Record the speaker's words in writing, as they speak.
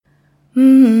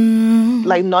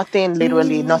Like nothing,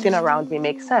 literally, nothing around me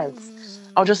makes sense.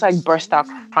 I'll just like burst out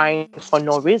crying for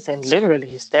no reason, literally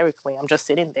hysterically. I'm just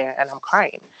sitting there and I'm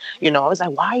crying. I was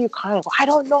like, why are you crying? Well, I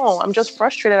don't know. I'm just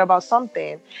frustrated about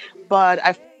something. But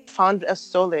I found a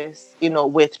solace,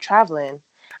 with traveling.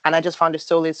 And I just found a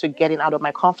solace with getting out of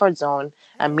my comfort zone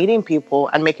and meeting people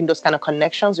and making those kind of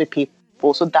connections with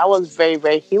people. So that was very,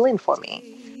 very healing for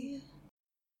me.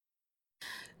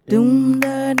 Doom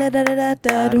da da da da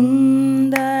da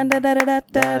doom da da da da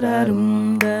da da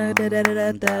doom da da da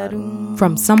da da doom.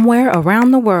 From somewhere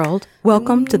around the world,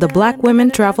 welcome to the Black Women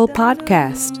Travel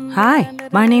Podcast. Hi,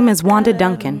 my name is Wanda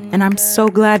Duncan, and I'm so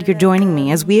glad you're joining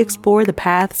me as we explore the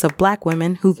paths of Black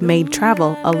women who've made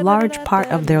travel a large part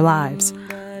of their lives.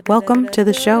 Welcome to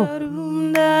the show.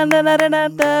 Doom da da da da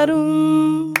da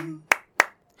doom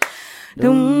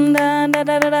da da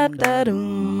da da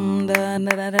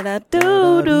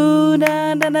do do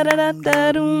da da da da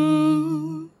da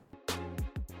doom.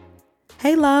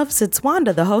 Hey loves, it's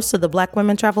Wanda, the host of the Black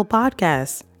Women Travel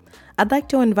Podcast. I'd like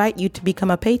to invite you to become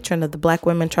a patron of the Black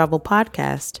Women Travel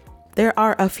Podcast. There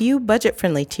are a few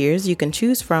budget-friendly tiers you can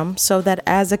choose from so that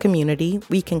as a community,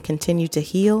 we can continue to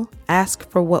heal, ask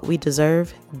for what we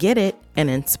deserve, get it, and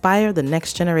inspire the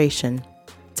next generation.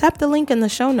 Tap the link in the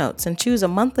show notes and choose a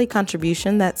monthly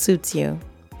contribution that suits you.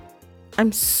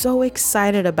 I'm so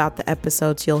excited about the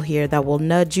episodes you'll hear that will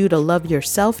nudge you to love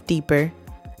yourself deeper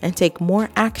and take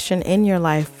more action in your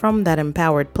life from that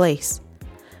empowered place.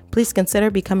 Please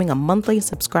consider becoming a monthly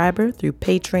subscriber through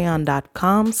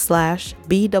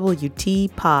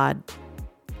patreon.com/BWTpod.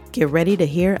 Get ready to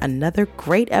hear another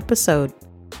great episode.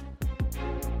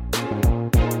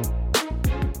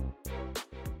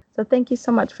 So thank you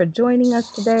so much for joining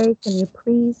us today. Can you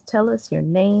please tell us your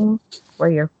name, where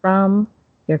you're from,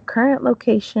 your current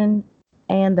location,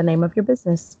 and the name of your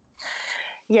business?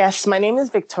 Yes, my name is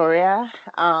Victoria.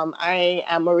 I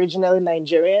am originally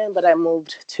Nigerian, but I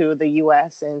moved to the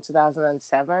US in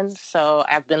 2007. So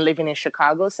I've been living in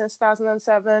Chicago since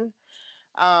 2007.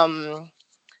 My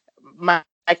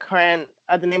current,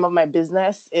 the name of my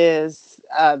business is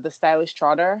The Stylish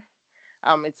Trotter.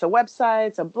 It's a website,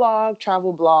 it's a blog,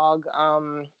 travel blog.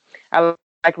 I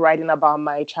like writing about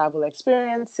my travel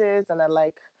experiences, and I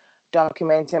like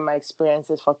documenting my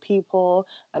experiences for people.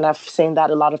 And I've seen that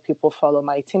a lot of people follow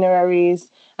my itineraries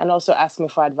and also ask me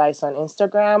for advice on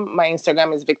Instagram. My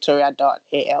Instagram is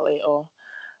victoria.alao.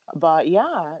 But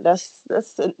yeah, that's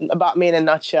about me in a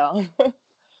nutshell.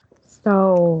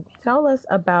 So tell us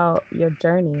about your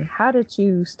journey. How did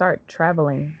you start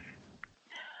traveling?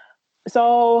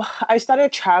 So I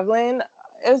started traveling.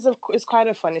 It's quite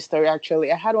a funny story,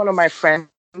 actually. I had one of my friends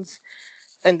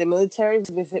in the military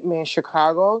visit me in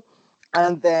Chicago,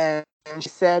 and then she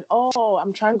said, "Oh,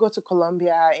 I'm trying to go to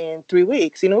Colombia in 3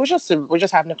 weeks." We're just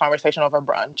having a conversation over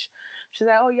brunch. She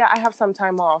said, "Oh yeah, I have some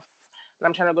time off, and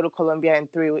I'm trying to go to Colombia in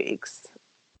 3 weeks."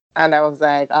 And I was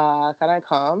like, "Can I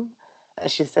come?"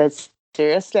 And she said,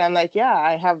 "Seriously?" I'm like, "Yeah,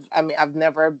 I have. I mean, I've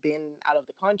never been out of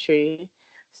the country,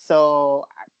 so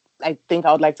I think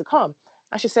I would like to come."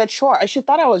 And she said, "Sure." And she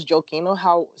thought I was joking. You know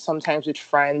how sometimes with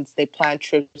friends, they plan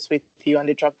trips with you and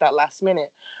they drop that last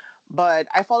minute. But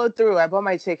I followed through. I bought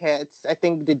my tickets. I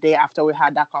think the day after we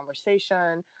had that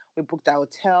conversation, we booked our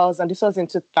hotels. And this was in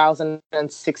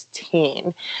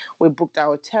 2016. We booked our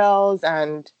hotels.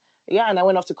 And yeah, and I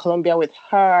went off to Colombia with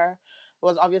her. It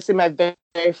was obviously my very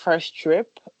first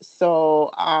trip.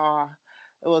 So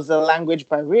it was a language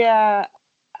barrier.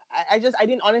 I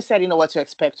didn't honestly, I didn't know what to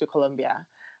expect to Colombia.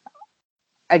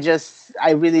 I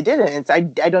really didn't. I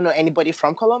don't know anybody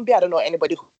from Colombia. I don't know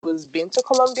anybody who's been to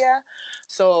Colombia.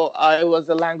 So it was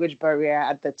a language barrier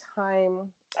at the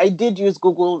time. I did use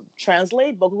Google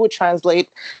Translate, but Google Translate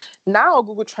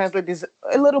is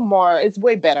a little more, it's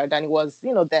way better than it was,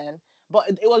 then.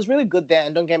 But it was really good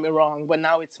then, don't get me wrong. But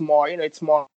now it's more, it's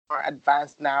more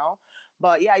advanced now.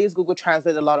 But yeah, I use Google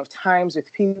Translate a lot of times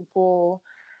with people.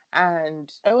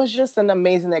 And it was just an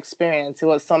amazing experience. It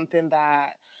was something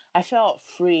that I felt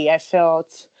free. I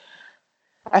felt,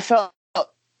 I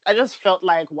just felt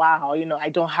like, wow, I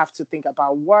don't have to think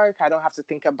about work. I don't have to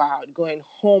think about going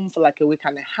home for like a week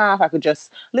and a half. I could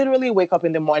just literally wake up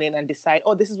in the morning and decide,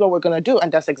 oh, this is what we're going to do.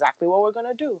 And that's exactly what we're going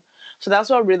to do. So that's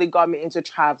what really got me into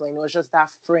traveling. It was just that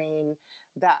freeing,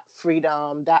 that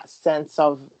freedom, that sense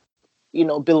of,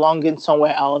 belonging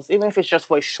somewhere else, even if it's just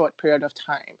for a short period of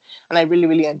time. And I really,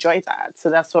 really enjoyed that. So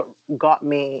that's what got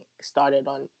me started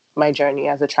on my journey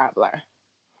as a traveler.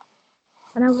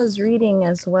 And I was reading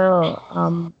as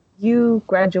well. You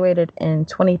graduated in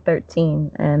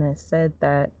 2013, and it said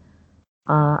that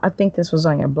I think this was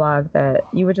on your blog that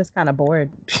you were just kind of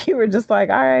bored. You were just like,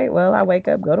 all right, well, I wake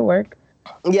up, go to work,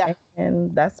 Yeah.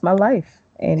 and that's my life.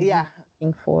 And you're Yeah.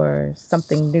 looking for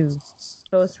something new.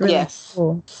 So it's really Yes.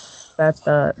 cool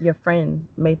that your friend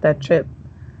made that trip.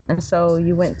 And so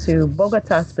you went to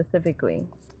Bogota specifically.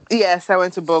 Yes, I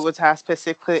went to Bogota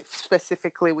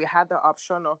specifically. We had the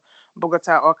option of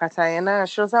Bogota or Cartagena. And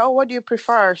she was like, "Oh, what do you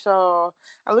prefer?" So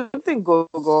I looked in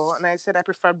Google and I said I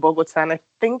preferred Bogota. And I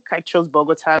think I chose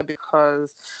Bogota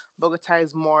because Bogota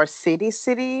is more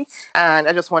city. And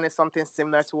I just wanted something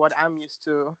similar to what I'm used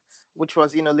to, which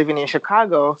was, living in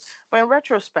Chicago. But in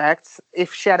retrospect,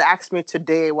 if she had asked me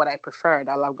today what I preferred,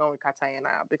 I'd have gone with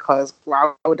Cartagena because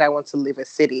why would I want to leave a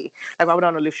city? Like, why would I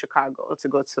want to leave Chicago to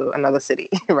go to another city,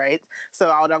 right?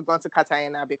 So I would have gone to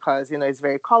Cartagena because, it's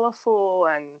very colorful.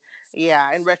 And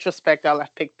yeah, in retrospect, I'll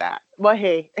have picked that. But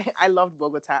hey, I loved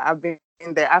Bogota. I've been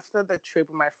there after the trip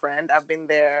with my friend. I've been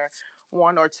there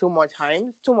two more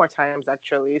times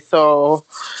actually. So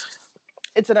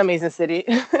it's an amazing city.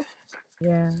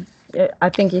 Yeah. I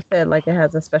think you said like it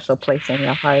has a special place in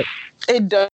your heart. It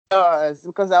does,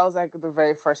 because that was like the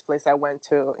very first place I went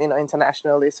to,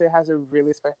 internationally. So it has a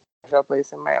really special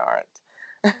place in my heart.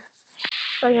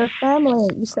 So your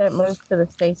family, you said moved to the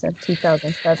States in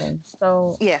 2007.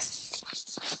 So Yes.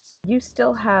 you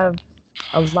still have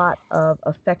a lot of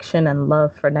affection and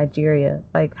love for Nigeria.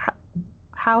 Like,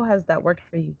 how has that worked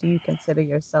for you? Do you consider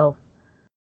yourself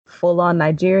full on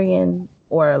Nigerian,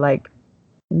 or like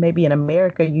maybe in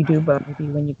America you do, but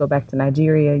maybe when you go back to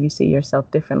Nigeria, you see yourself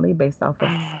differently based off of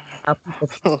how people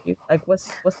treat you? Like, what's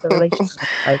the relationship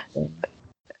like there?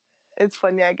 It's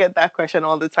funny, I get that question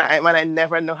all the time and I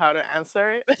never know how to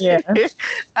answer Yeah. it.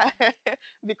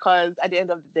 Because at the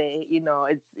end of the day,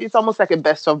 it's almost like a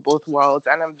best of both worlds.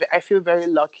 And I feel very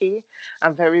lucky.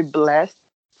 I'm very blessed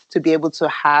to be able to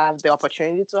have the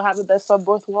opportunity to have the best of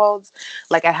both worlds.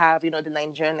 Like I have, the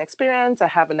Nigerian experience. I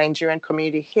have a Nigerian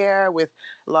community here with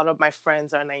a lot of my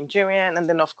friends are Nigerian. And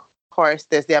then of course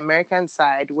there's the American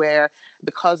side where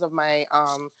because of my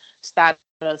status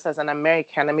as an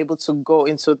American, I'm able to go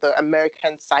into the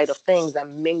American side of things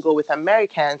and mingle with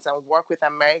Americans and work with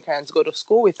Americans, go to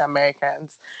school with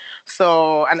Americans.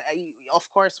 So, and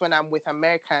of course, when I'm with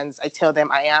Americans, I tell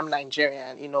them I am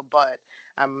Nigerian, but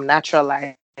I'm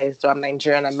naturalized. So I'm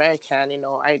Nigerian American,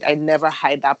 I never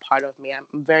hide that part of me. I'm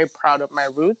very proud of my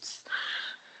roots.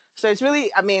 So it's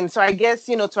really, so I guess,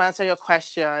 to answer your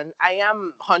question, I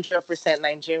am 100%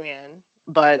 Nigerian,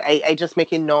 but I just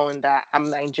make it known that I'm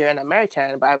Nigerian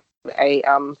American, but I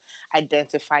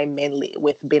identify mainly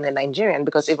with being a Nigerian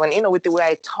because even, with the way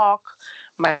I talk,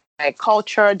 my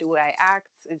culture, the way I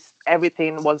act,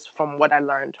 everything was from what I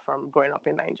learned from growing up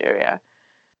in Nigeria.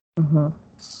 Mm-hmm.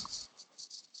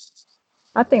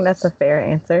 I think that's a fair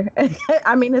answer.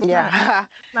 I mean, it's not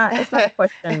a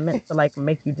question meant to like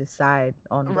make you decide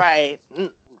on right.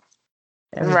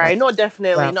 Right. No,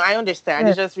 definitely. Well, no, I understand.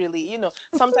 It's just really,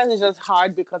 sometimes it's just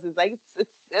hard because it's like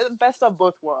it's best of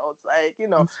both worlds. Like,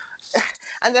 and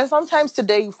then sometimes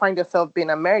today you find yourself being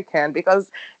American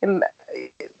because in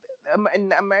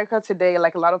America today,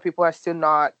 like a lot of people are still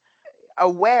not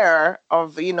aware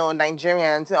of,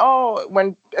 Nigerians. Oh,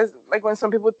 when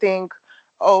some people think,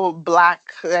 oh, black,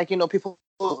 like, people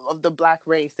of the black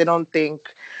race, they don't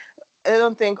think,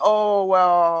 oh,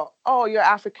 well, oh, you're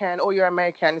African, oh, you're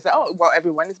American. It's like, oh, well,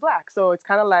 everyone is black. So it's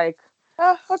kind of like,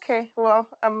 oh, okay, well,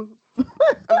 I'm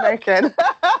American.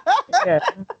 yeah,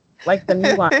 like the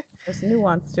nuance. There's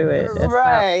nuance to it.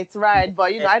 Right.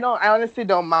 But, I honestly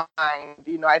don't mind.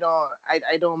 I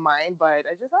don't mind, but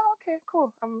I just, oh, okay,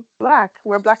 cool. I'm black.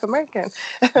 We're black American,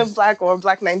 black or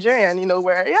black Nigerian,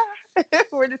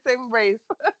 we're the same race.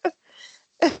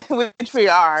 Which we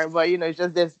are, but it's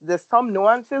just there's some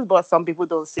nuances, but some people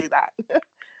don't see that.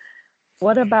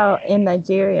 What about in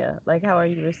Nigeria? Like, how are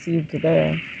you received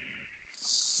there?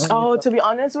 Oh, to be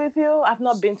honest with you, I've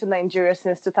not been to Nigeria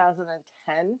since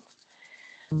 2010,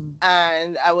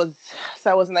 and I was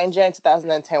in Nigeria in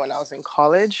 2010 when I was in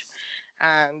college,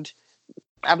 and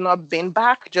I've not been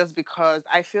back just because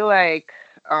I feel like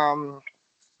first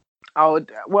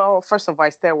of all, I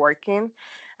started working,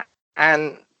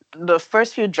 and the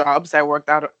first few jobs I worked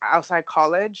outside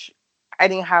college, I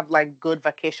didn't have like good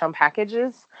vacation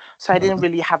packages. So I didn't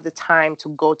really have the time to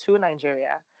go to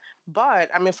Nigeria.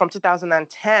 But from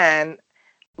 2010,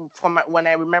 when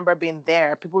I remember being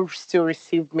there, people still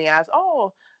received me as,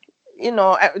 oh,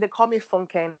 they call me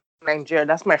Funke in Nigeria.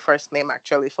 That's my first name,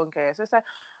 actually, Funke. So it's like,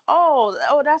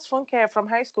 oh, that's Funke from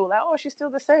high school. Like, oh, she's still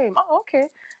the same. Oh, okay.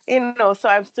 So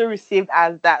I'm still received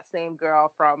as that same girl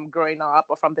from growing up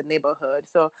or from the neighborhood.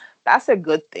 So that's a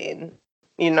good thing,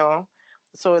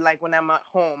 So like when I'm at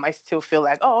home, I still feel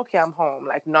like, oh, okay, I'm home.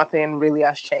 Like nothing really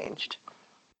has changed.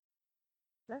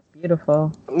 That's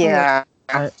beautiful. I love Yeah.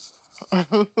 that.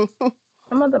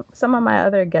 Some of my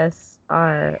other guests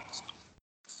are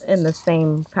in the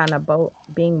same kind of boat,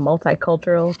 being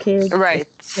multicultural kids, Right.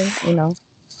 especially, you know,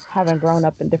 having grown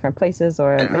up in different places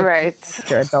or maybe Right.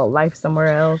 your adult life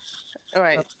somewhere else. So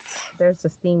Right. there's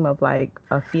this theme of like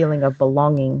a feeling of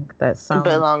belonging that some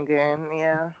Belonging.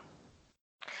 Yeah.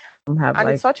 have And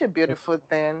it's like. such a beautiful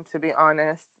thing, to be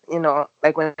honest.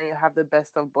 Like when you have the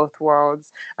best of both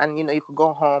worlds, and you could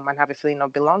go home and have a feeling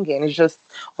of belonging. It's just,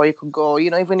 or you could go,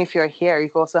 even if you're here, you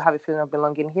could also have a feeling of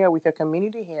belonging here with your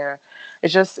community here.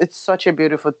 It's such a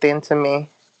beautiful thing to me.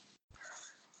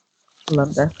 I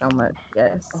love that so much.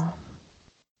 Yes.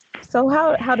 So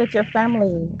how did your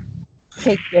family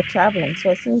take your traveling?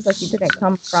 So it seems like you didn't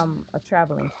come from a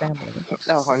traveling family.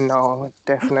 Oh no,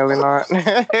 definitely not.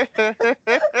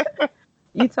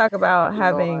 You talk about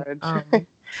Lord.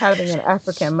 having an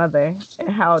African mother and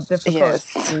how difficult it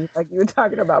Yes. can be. Like you were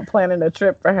talking about planning a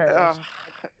trip for her. Oh,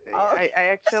 Oh, I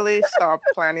actually stopped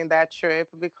planning that trip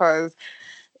because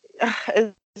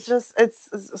it's just it's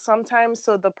sometimes,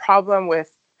 so the problem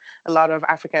with a lot of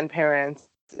African parents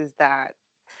is that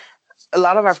a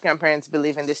lot of African parents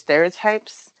believe in the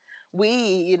stereotypes.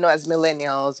 We, as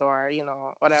millennials or,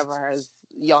 whatever, as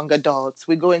young adults,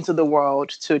 we go into the world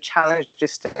to challenge the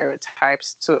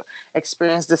stereotypes, to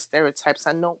experience the stereotypes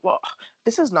and know, well,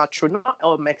 this is not true. Not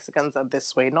all Mexicans are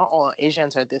this way. Not all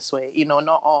Asians are this way. Not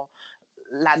all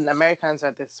Latin Americans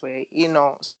are this way.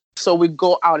 So we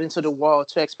go out into the world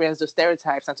to experience the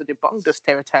stereotypes and to debunk the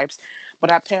stereotypes.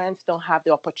 But our parents don't have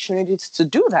the opportunities to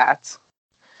do that.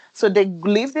 So they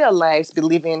live their lives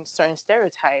believing certain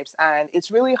stereotypes. And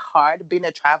it's really hard being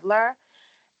a traveler.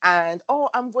 And, oh,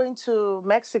 I'm going to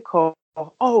Mexico.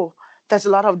 Oh, there's a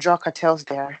lot of drug cartels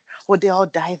there. Oh, they all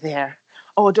die there.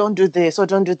 Oh, don't do this. Oh,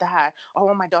 don't do that. Oh, I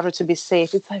want my daughter to be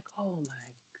safe. It's like, oh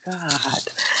my God.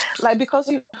 Like, because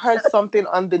you heard something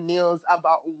on the news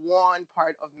about one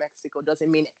part of Mexico doesn't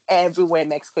mean everywhere in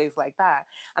Mexico is like that.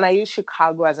 And I use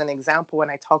Chicago as an example when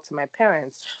I talk to my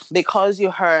parents, because you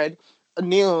heard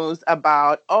news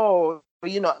about, oh,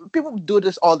 people do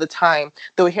this all the time.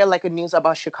 They'll hear like a news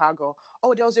about Chicago.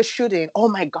 Oh, there was a shooting. Oh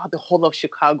my God, the whole of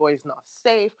Chicago is not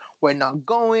safe. We're not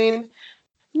going.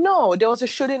 No, there was a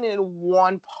shooting in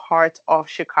one part of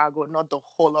Chicago, not the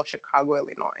whole of Chicago,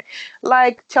 Illinois.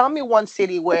 Like, tell me one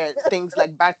city where things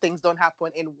like bad things don't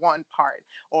happen in one part,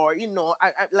 or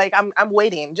I'm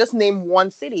waiting. Just name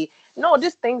one city. No,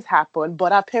 these things happen,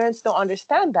 but our parents don't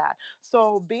understand that.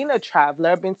 So, being a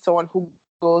traveler, being someone who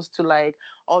goes to like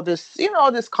all these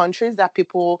countries that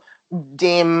people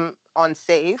deem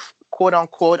unsafe, quote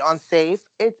unquote unsafe,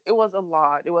 it was a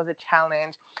lot. It was a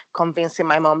challenge convincing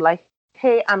my mom, like,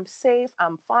 hey, I'm safe,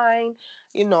 I'm fine,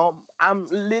 I'm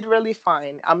literally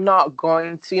fine. I'm not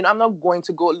going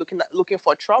to go looking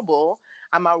for trouble.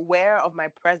 I'm aware of my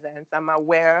presence. I'm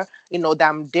aware, that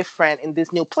I'm different in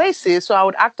these new places, so I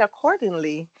would act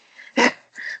accordingly.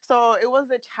 So it was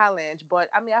a challenge, but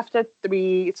I mean, I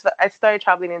started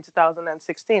traveling in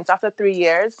 2016. So after 3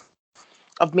 years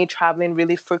of me traveling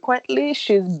really frequently,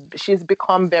 she's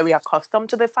become very accustomed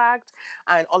to the fact.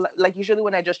 And like usually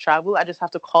when I just travel, I just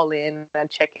have to call in and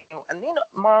check in, and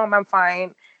Mom, I'm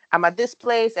fine. I'm at this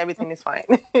place. Everything is fine,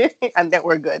 and then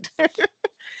we're good.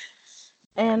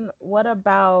 and what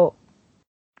about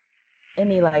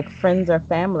any like friends or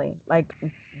family? Like,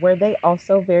 were they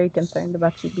also very concerned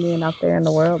about you being out there in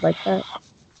the world like that?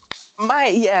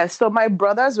 So my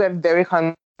brothers were very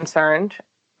concerned.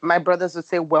 My brothers would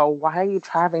say, "Well, why are you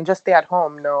traveling? Just stay at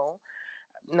home." No,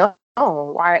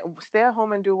 why stay at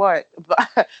home and do what?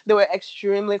 But they were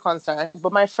extremely concerned.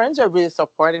 But my friends were really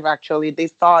supportive, actually. They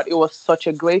thought it was such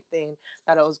a great thing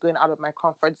that I was going out of my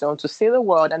comfort zone to see the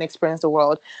world and experience the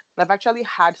world. And I've actually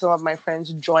had some of my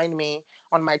friends join me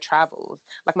on my travels.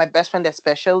 Like my best friend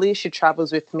especially, she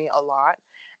travels with me a lot.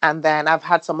 And then I've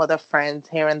had some other friends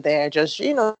here and there just,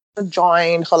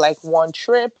 join for like one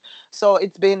trip. So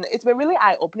it's been really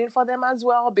eye-opening for them as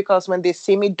well, because when they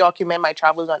see me document my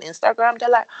travels on Instagram, they're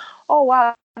like, oh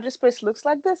wow, this place looks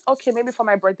like this. Okay, maybe for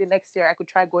my birthday next year I could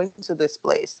try going to this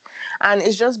place. And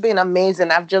it's just been amazing.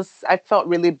 I felt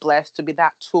really blessed to be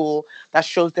that tool that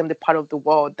shows them the part of the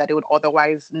world that they would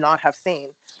otherwise not have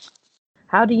seen.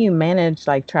 How do you manage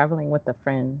like traveling with a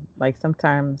friend? Like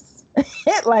sometimes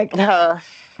like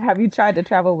have you tried to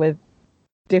travel with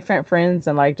different friends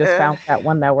and like just found that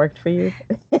one that worked for you?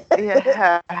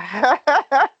 Yeah.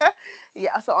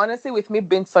 Yeah. So honestly, with me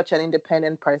being such an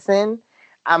independent person,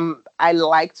 I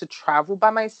like to travel by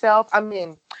myself. I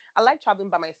mean, I like traveling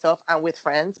by myself and with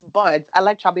friends, but I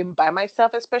like traveling by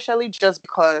myself, especially just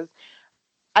because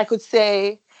I could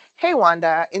say, hey,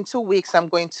 Wanda, in 2 weeks, I'm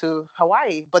going to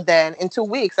Hawaii. But then in 2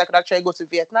 weeks, I could actually go to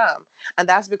Vietnam. And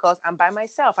that's because I'm by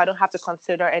myself. I don't have to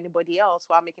consider anybody else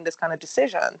while making this kind of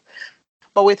decision.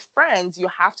 But with friends, you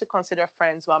have to consider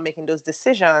friends while making those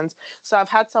decisions. So I've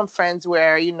had some friends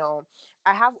where,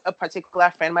 I have a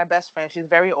particular friend, my best friend, she's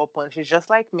very open. She's just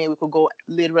like me. We could go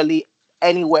literally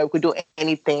anywhere. We could do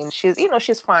anything.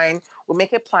 She's fine. We'll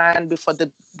make a plan before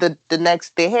the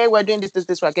next day. Hey, we're doing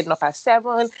this. We're getting up at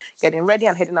 7, getting ready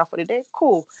and heading out for the day.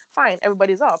 Cool. Fine.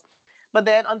 Everybody's up. But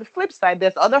then on the flip side,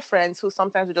 there's other friends who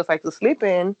sometimes we just like to sleep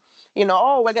in.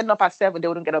 Oh, we're getting up at 7. They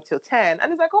wouldn't get up till 10.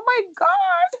 And it's like, oh my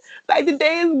God, like the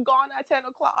day is gone at 10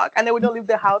 o'clock. And then we don't leave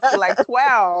the house till like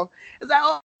 12. It's like,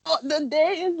 oh, the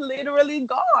day is literally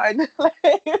gone.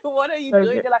 Like, what are you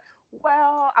doing? They're like,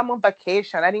 well, I'm on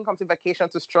vacation. I didn't come to vacation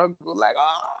to struggle. Like,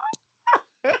 oh.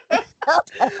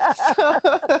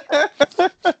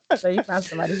 So you found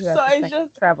somebody who has the same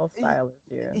travel style as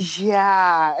you.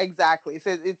 Yeah, exactly.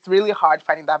 So it's really hard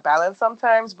finding that balance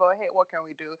sometimes. But hey, what can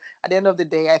we do? At the end of the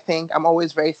day, I think I'm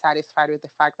always very satisfied with the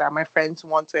fact that my friends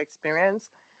want to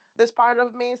experience this part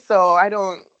of me. So I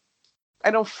don't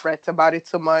fret about it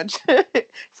so much.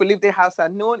 If we leave the house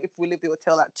at noon, if we leave the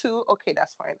hotel at 2, okay,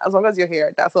 that's fine. As long as you're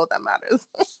here, that's all that matters.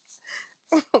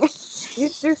 You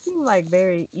seem like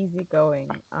very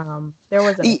easygoing. There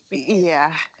was an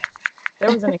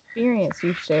experience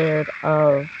you shared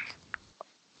of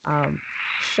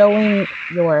showing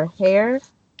your hair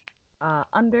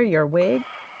under your wig.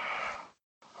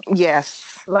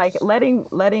 Yes. Like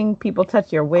letting people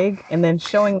touch your wig and then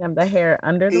showing them the hair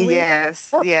under the wig. Yes.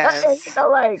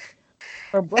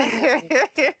 For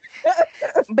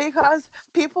because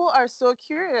people are so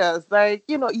curious. Like,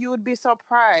 you would be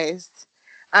surprised.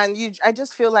 And I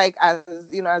just feel like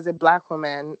as a Black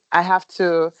woman, I have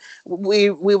to.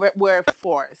 We're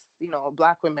forced.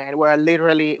 Black women.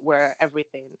 We're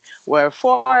everything. We're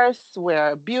forced.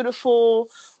 We're beautiful.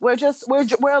 We're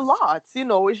a lot.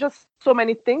 It's just so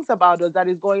many things about us that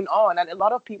is going on, and a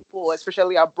lot of people,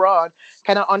 especially abroad,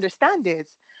 cannot understand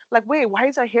it. Like, wait, why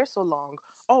is her hair so long?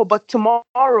 Oh, but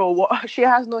tomorrow she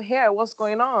has no hair. What's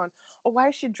going on? Or why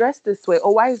is she dressed this way?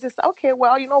 Or why is this? Okay,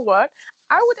 well, you know what?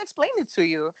 I would explain it to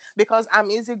you because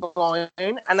I'm easygoing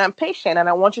and I'm patient and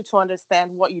I want you to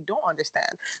understand what you don't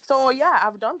understand. So yeah,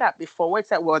 I've done that before where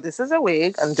it's like, well, this is a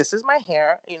wig and this is my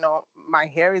hair. My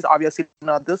hair is obviously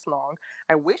not this long.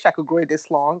 I wish I could grow it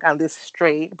this long and this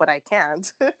straight, but I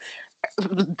can't.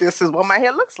 This is what my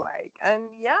hair looks like.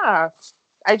 And yeah,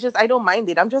 I don't mind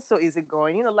it. I'm just so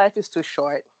easygoing. Life is too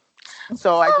short.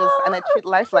 So I treat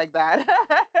life like that.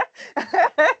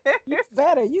 You're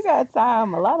better. You got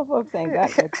time. A lot of folks ain't got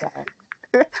that time.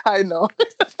 I know.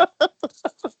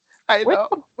 I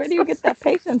know. Where do you get that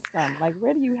patience from? Like,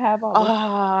 where do you have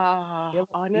all this?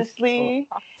 Honestly,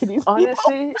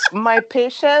 my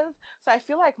patience. So I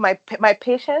feel like my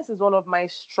patience is one of my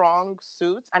strong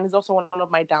suits, and it's also one of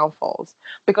my downfalls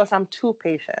because I'm too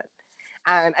patient.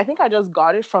 And I think I just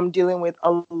got it from dealing with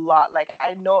a lot. Like,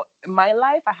 I know in my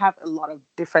life, I have a lot of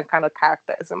different kind of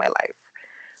characters in my life.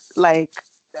 Like,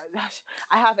 I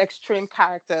have extreme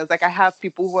characters. Like, I have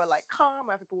people who are like calm.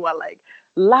 I have people who are like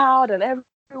loud and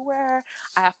everywhere.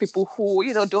 I have people who,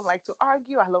 don't like to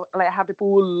argue. I have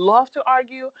people who love to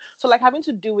argue. So like having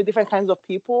to deal with different kinds of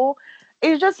people,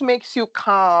 it just makes you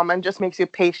calm and just makes you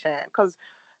patient. Because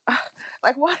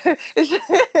like what? It's just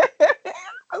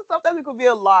sometimes it could be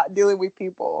a lot dealing with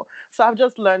people. So I've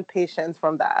just learned patience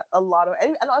from that. A lot of,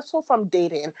 and also from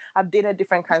dating. I've dated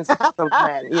different kinds of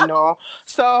men, So,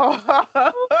 so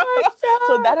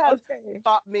that has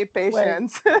taught me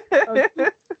patience.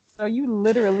 So you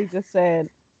literally just said,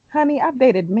 honey, I've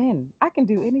dated men. I can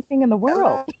do anything in the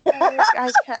world.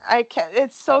 I can't.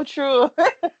 It's so true.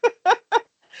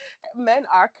 Men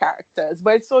are characters,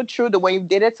 but it's so true that when you've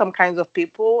dated some kinds of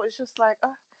people, it's just like,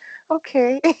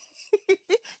 okay.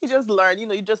 You just learn,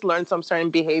 you just learn some certain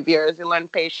behaviors. You learn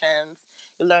patience,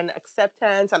 you learn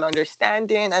acceptance and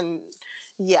understanding. And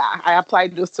yeah, I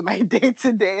applied those to my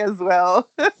day-to-day as well.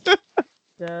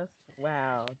 Just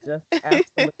wow. Just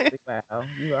absolutely wow.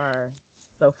 You are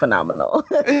so phenomenal.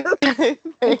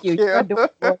 Thank you. You're doing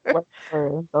work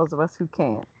for those of us who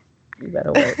can't. You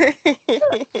better work.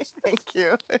 Thank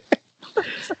you.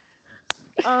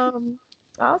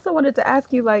 I also wanted to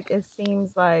ask you, like, it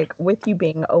seems like with you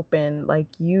being open,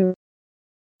 like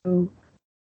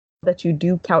that you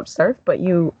do couch surf, but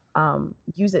you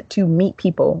use it to meet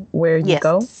people where you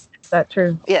go. Is that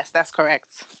true? Yes, that's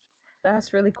correct.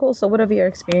 That's really cool. So what have your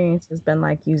experiences been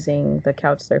like using the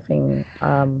couch surfing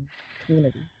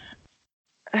community?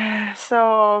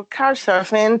 So couch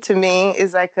surfing to me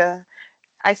is like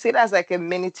I see it as like a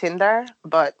mini Tinder,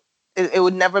 but it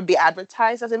would never be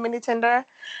advertised as a mini Tinder.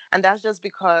 And that's just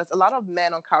because a lot of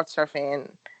men on couch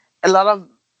surfing, a lot of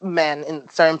men in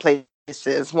certain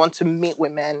places want to meet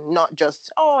women, not just,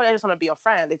 oh, I just want to be your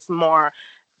friend. It's m-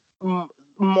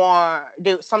 more,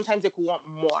 sometimes they could want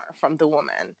more from the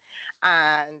woman.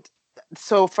 And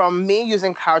so from me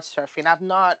using couch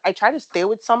surfing, I tried to stay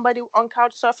with somebody on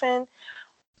couch surfing,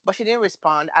 but she didn't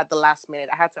respond at the last minute.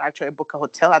 I had to actually book a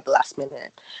hotel at the last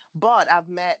minute. But I've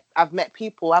met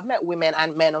people, I've met women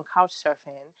and men on couch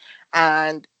surfing,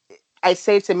 and I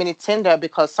say it's a mini Tinder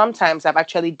because sometimes I've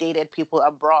actually dated people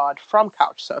abroad from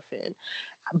couch surfing.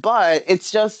 But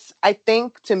it's just, I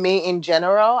think to me in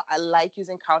general, I like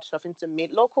using couch surfing to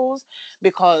meet locals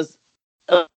because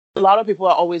a lot of people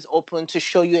are always open to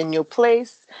show you a new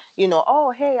place.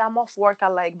 Oh, hey, I'm off work. I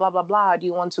like blah, blah, blah. Do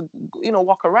you want to,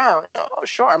 walk around? Oh,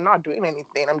 sure. I'm not doing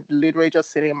anything. I'm literally just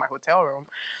sitting in my hotel room.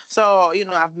 So,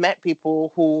 I've met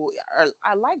people who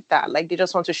I like that. Like they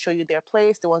just want to show you their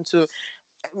place. They want to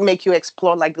make you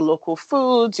explore like the local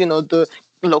foods, the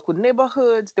local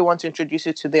neighborhoods. They want to introduce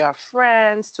you to their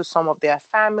friends, to some of their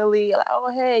family. Like, oh,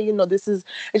 hey,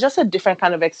 it's just a different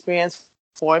kind of experience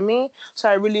for me. So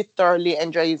I really thoroughly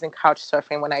enjoy using couch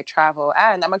surfing when I travel.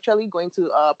 And I'm actually going to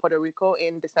Puerto Rico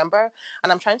in December,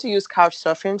 and I'm trying to use couch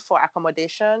surfing for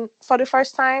accommodation for the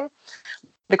first time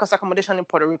because accommodation in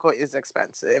Puerto Rico is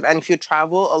expensive. And if you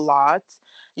travel a lot,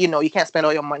 you can't spend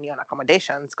all your money on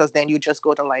accommodations because then you just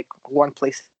go to like one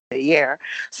place a year.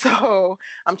 So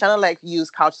I'm trying to like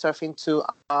use couch surfing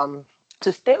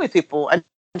to stay with people and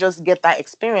just get that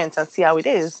experience and see how it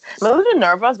is. I'm a little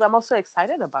nervous, but I'm also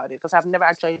excited about it because I've never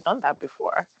actually done that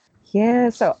before. Yeah,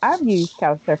 so I've used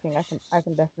couch surfing. I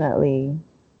can definitely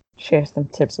share some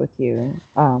tips with you,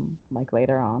 like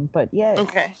later on. But yeah,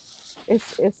 Okay.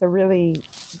 it's a really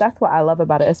that's what I love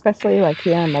about it, especially like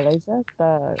here in Malaysia.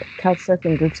 The couch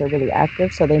surfing groups are really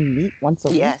active, so they meet once a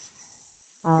week.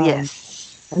 Yes. Um,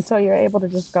 Yes. and so you're able to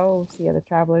just go see other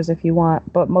travelers if you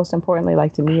want. But most importantly,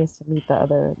 like to me, is to meet the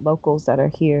other locals that are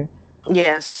here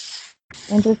Yes.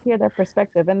 and just hear their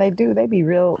perspective. And they be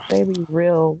real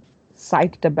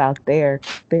psyched about their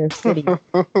city.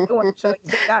 They want to show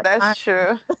you they got That's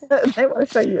time. true. They want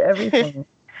to show you everything.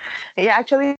 Yeah,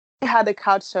 actually had a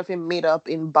couch surfing meetup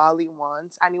in Bali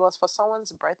once, and it was for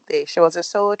someone's birthday. She was a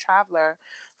solo traveler.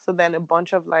 So then a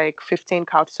bunch of like 15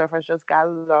 couch surfers just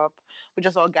gathered up. We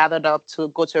just all gathered up to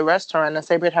go to a restaurant and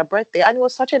celebrate her birthday. And it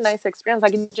was such a nice experience.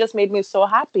 Like it just made me so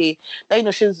happy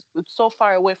that, she's so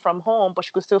far away from home, but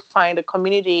she could still find a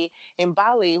community in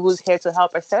Bali who's here to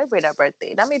help her celebrate her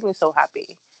birthday. That made me so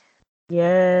happy.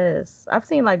 Yes. I've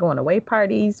seen like going away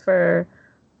parties for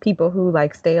people who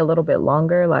like stay a little bit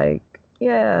longer. Like,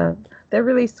 yeah, they're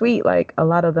really sweet. Like a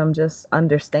lot of them just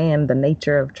understand the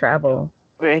nature of travel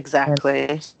and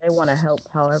Exactly. they want to help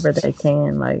however they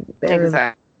can. Like I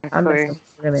met Exactly. some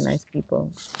really nice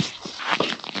people.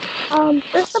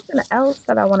 There's something else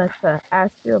that I wanted to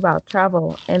ask you about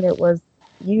travel, and it was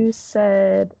you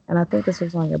said, and I think this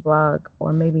was on your blog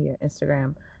or maybe your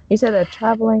Instagram. You said that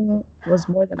traveling was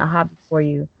more than a hobby for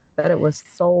you, that it was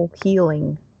soul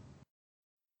healing.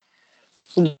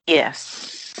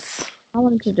 Yes. I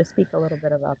wanted you to speak a little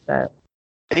bit about that.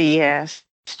 Yes.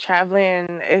 Traveling,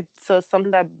 it's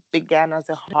something that began as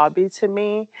a hobby to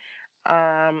me.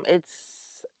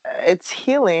 It's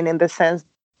healing in the sense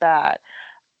that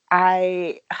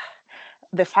I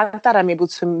the fact that I'm able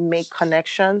to make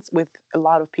connections with a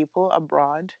lot of people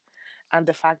abroad, and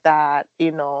the fact that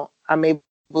I'm able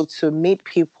to meet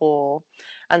people,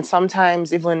 and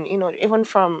sometimes even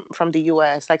from the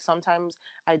US, like sometimes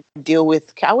I deal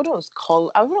with, I wouldn't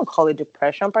call it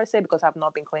depression per se because I've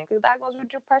not been clinically diagnosed with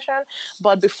depression,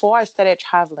 but before I started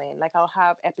traveling, like I'll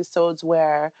have episodes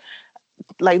where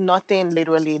like nothing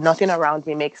around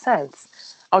me makes sense.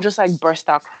 I'll just like burst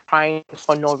out crying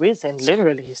for no reason,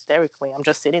 literally hysterically. I'm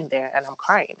just sitting there and I'm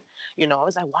crying.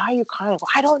 It's like, why are you crying? Well,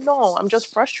 I don't know. I'm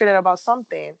just frustrated about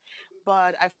something.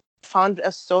 But I found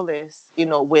a solace,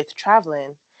 with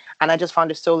traveling. And I just found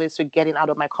a solace with getting out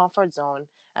of my comfort zone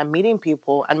and meeting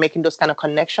people and making those kind of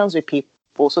connections with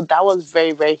people. So that was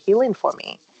very, very healing for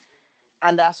me.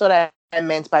 And that's what I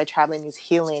meant by traveling is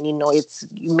healing.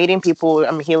 It's meeting people.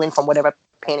 I'm healing from whatever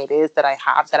pain it is that I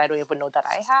have that I don't even know that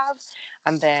I have,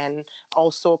 and then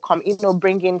also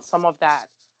bringing some of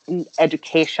that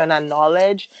education and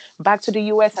knowledge back to the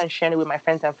US and sharing it with my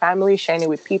friends and family, sharing it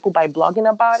with people by blogging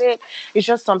about it. It's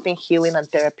just something healing and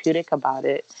therapeutic about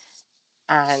it.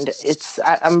 And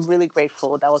I'm really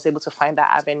grateful that I was able to find that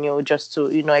avenue just to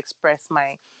express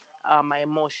my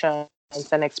emotions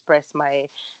and express my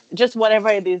just whatever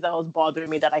it is that was bothering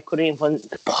me that I couldn't even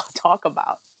talk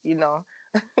about, you know.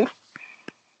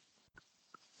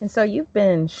 And so you've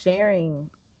been sharing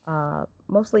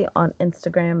mostly on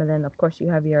Instagram, and then of course you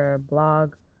have your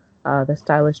blog, The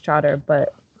Stylish Trotter.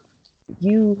 But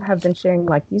you have been sharing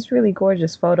like these really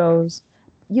gorgeous photos.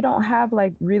 You don't have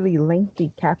like really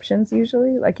lengthy captions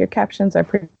usually. Like your captions are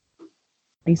pretty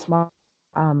small,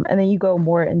 and then you go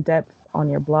more in depth on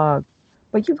your blog.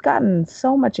 But you've gotten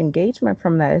so much engagement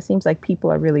from that. It seems like people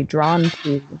are really drawn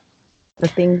to the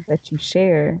things that you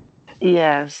share.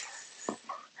 Yes.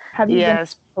 Have you been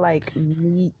Yes. like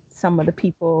meet some of the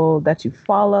people that you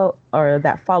follow or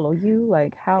that follow you?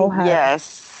 Like how have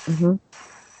Yes. Mhm.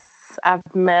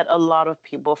 I've met a lot of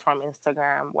people from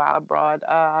Instagram while abroad.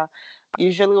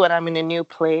 Usually, when I'm in a new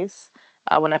place,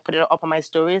 when I put it up on my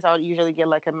stories, I'll usually get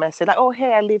like a message like, "Oh,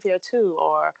 hey, I live here too,"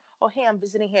 or "Oh, hey, I'm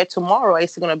visiting here tomorrow. I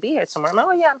still gonna be here tomorrow." And,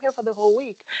 "Oh, yeah, I'm here for the whole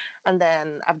week," and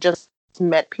then I've just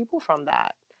met people from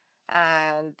that.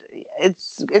 And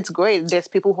it's great. There's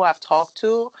people who I've talked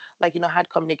to, like, had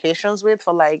communications with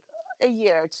for like a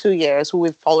year, 2 years, who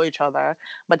we follow each other,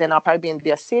 but then I'll probably be in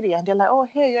their city and they're like, "Oh,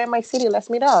 hey, you're in my city, let's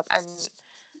meet up." And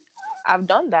I've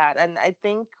done that. And I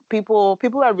think people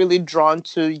are really drawn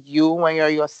to you when you're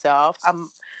yourself.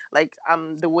 I'm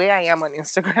the way I am on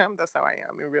Instagram, that's how I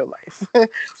am in real life.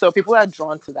 So people are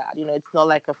drawn to that. It's not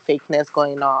like a fakeness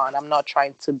going on. I'm not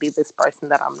trying to be this person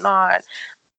that I'm not.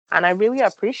 And I really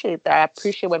appreciate that. I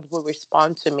appreciate when people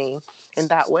respond to me in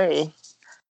that way.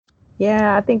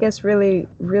 Yeah, I think it's really,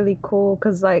 really cool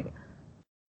because, like,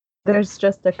 there's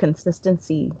just a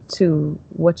consistency to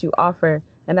what you offer.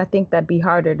 And I think that'd be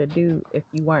harder to do if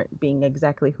you weren't being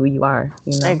exactly who you are,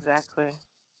 you know? Exactly.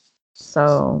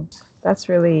 So that's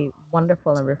really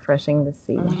wonderful and refreshing to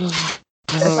see.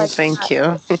 It's like Thank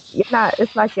you.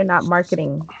 it's like you're not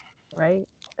marketing, right?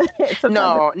 sometimes it,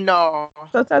 No, no,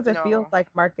 sometimes it feels no.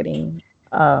 like marketing,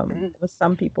 what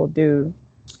some people do.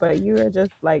 But you are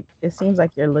just like, it seems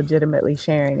like you're legitimately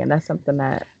sharing. And that's something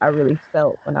that I really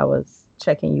felt when I was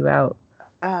checking you out.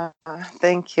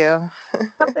 Thank you.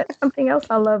 Something else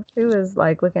I love too is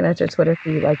like looking at your Twitter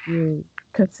feed, like you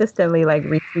consistently like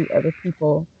retweet other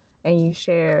people and you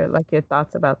share like your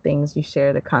thoughts about things. You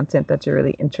share the content that you're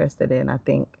really interested in, I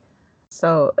think.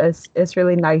 So it's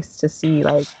really nice to see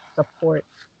like support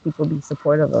people be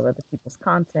supportive of other people's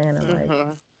content and like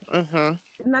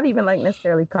not even like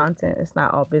necessarily content. It's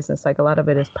not all business. Like a lot of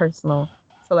it is personal.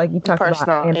 So like you talk about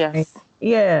Personal, anime. yes.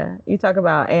 Yeah, you talk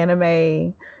about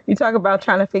anime. You talk about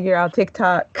trying to figure out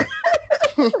TikTok.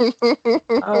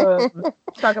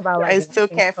 Talk about like I still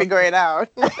watching can't figure something. it out.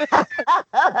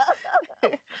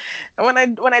 And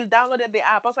when I downloaded the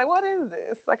app, I was like, "What is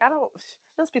this?" Like, I don't.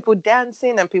 There's people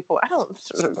dancing and people. I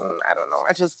don't know.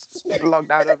 I just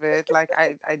logged out of it. Like,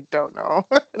 I don't know.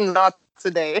 Not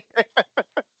today.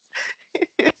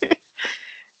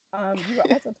 You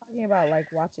were also talking about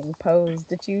like watching Pose.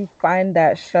 Did you find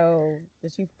that show?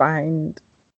 Did you find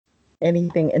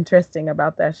anything interesting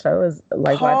about that show? Is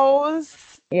like what?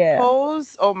 Pose, Yeah.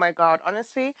 Pose. Oh my God!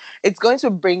 Honestly, it's going to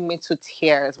bring me to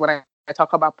tears when I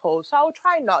talk about Pose. So I'll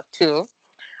try not to.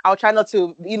 I'll try not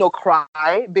to,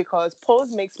 cry because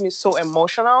Pose makes me so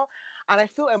emotional. And I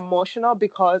feel emotional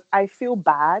because I feel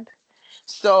bad.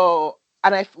 So,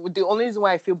 and the only reason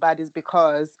why I feel bad is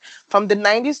because from the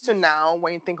 90s to now,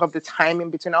 when you think of the time in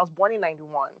between, I was born in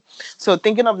 91. So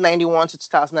thinking of 91 to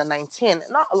 2019,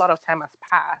 not a lot of time has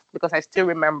passed because I still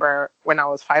remember when I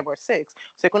was 5 or 6.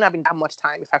 So it couldn't have been that much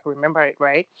time if I could remember it,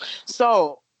 right?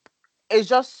 So it's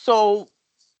just so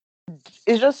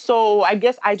I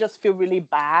guess I just feel really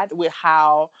bad with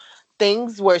how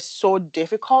things were so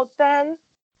difficult then.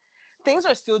 Things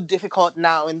are still difficult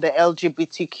now in the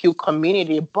LGBTQ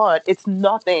community, but it's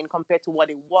nothing compared to what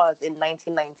it was in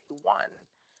 1991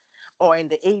 or in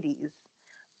the 80s.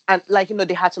 And like,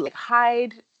 they had to like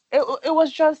hide. It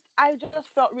was just, I just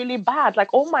felt really bad. Like,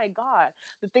 oh my God,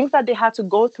 the things that they had to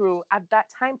go through at that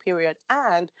time period.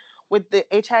 And with the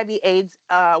HIV/AIDS,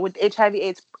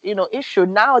 issue,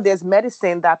 now there's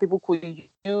medicine that people could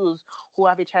use who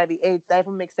have HIV/AIDS that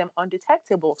even makes them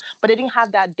undetectable. But they didn't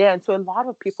have that then. So a lot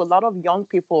of people, a lot of young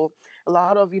people, a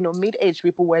lot of, mid-aged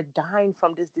people were dying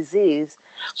from this disease.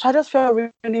 So I just felt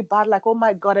really, really bad. Like, oh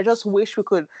my God, I just wish we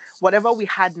could, whatever we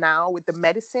had now with the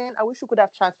medicine, I wish we could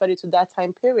have transferred it to that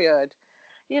time period.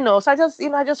 So I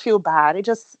just feel bad.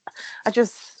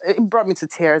 It brought me to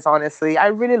tears, honestly. I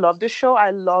really love this show.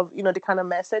 I love, the kind of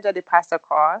message that they passed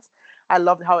across. I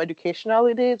loved how educational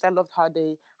it is. I loved how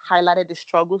they highlighted the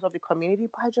struggles of the community,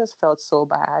 but I just felt so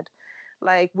bad.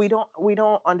 Like we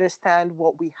don't understand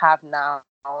what we have now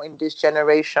in this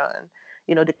generation,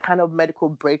 the kind of medical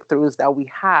breakthroughs that we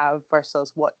have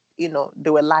versus what, they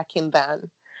were lacking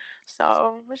then.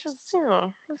 So it's just,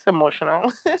 it's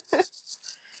emotional.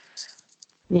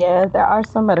 Yeah, there are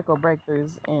some medical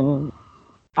breakthroughs, and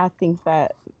I think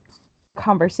that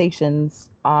conversations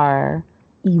are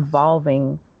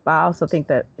evolving, but I also think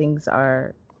that things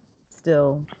are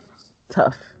still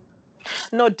tough.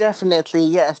 No, definitely.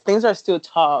 Yes. Things are still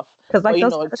tough. Because But,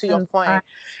 like to your point.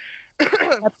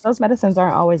 those medicines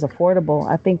aren't always affordable.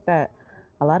 I think that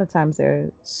a lot of times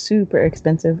they're super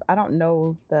expensive. I don't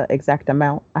know the exact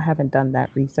amount. I haven't done that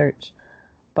research.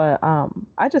 But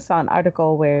I just saw an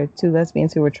article where two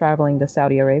lesbians who were traveling to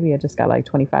Saudi Arabia just got like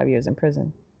 25 years in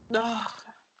prison.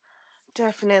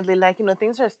 Definitely. Like,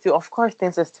 things are still, of course,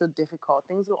 things are still difficult.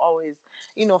 Things will always,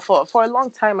 for a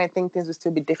long time, I think things will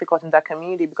still be difficult in that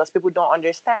community because people don't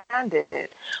understand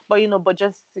it. But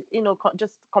just,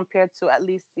 just compared to at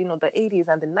least, the 80s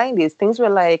and the 90s, things were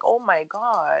like, oh my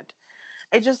God.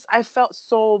 I felt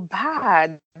so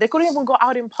bad. They couldn't even go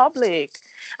out in public,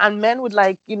 and men would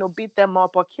beat them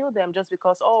up or kill them just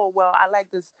because, oh well, I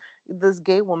like this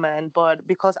gay woman, but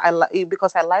because I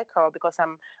like her, because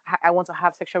I want to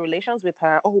have sexual relations with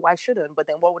her. Oh, I shouldn't. But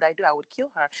then what would I do? I would kill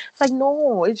her. It's like,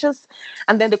 no, it's just,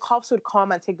 and then the cops would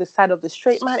come and take the side of the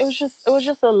straight man. It was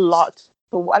just a lot.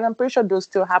 And I'm pretty sure those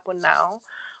still happen now.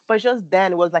 But just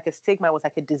then, it was like a stigma, it was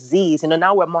like a disease.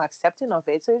 Now we're more accepting of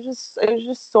it. So it was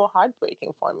just so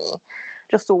heartbreaking for me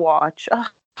just to watch. I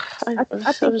It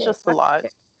was just a lot.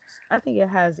 I think it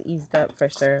has eased up for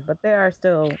sure, but there are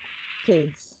still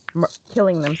kids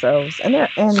killing themselves, and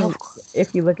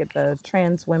if you look at the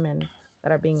trans women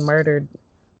that are being murdered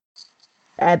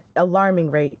at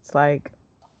alarming rates, like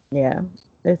yeah,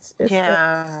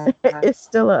 Yeah, it's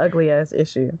still an ugly ass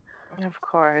issue. of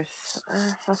course,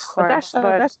 of But course.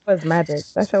 that show was magic.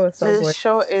 That show was so The good.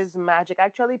 show is magic. I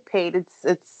actually paid.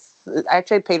 I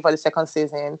actually paid for the second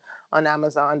season on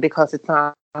Amazon because it's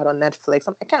not out on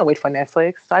Netflix. I can't wait for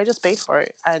Netflix, so I just paid for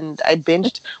it and I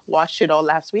watched it all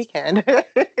last weekend.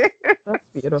 That's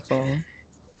beautiful.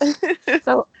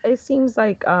 So it seems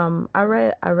like I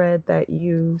read that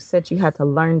you said you had to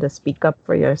learn to speak up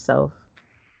for yourself.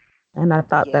 And I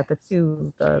thought that Yes.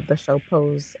 the show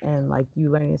Pose and like you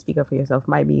learning to speak up for yourself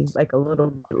might be like a little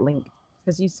bit linked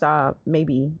because you saw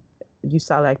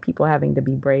like people having to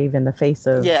be brave in the face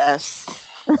of Yes.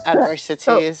 so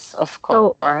Adversities, of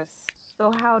so course.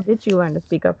 so how did you learn to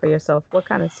speak up for yourself? What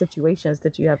kind of situations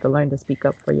did you have to learn to speak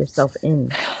up for yourself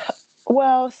in?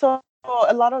 Well, so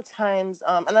a lot of times,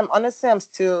 and I'm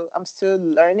still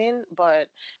learning,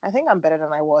 but I think I'm better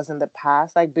than I was in the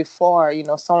past. Like before,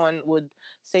 someone would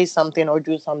say something or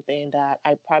do something that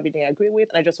I probably didn't agree with,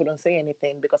 and I just wouldn't say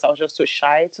anything because I was just too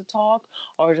shy to talk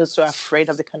or just too afraid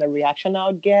of the kind of reaction I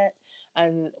would get.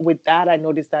 And with that, I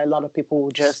noticed that a lot of people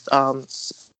would just walk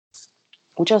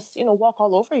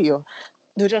all over you.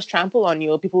 They'll just trample on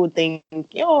you. People would think,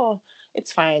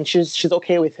 it's fine. She's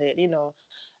okay with it.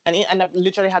 And I've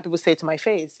literally had people say to my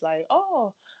face, like,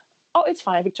 oh, it's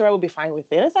fine. Victoria will be fine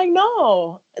with it. It's like,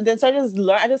 no. And then so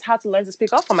I just had to learn to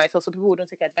speak up for myself so people wouldn't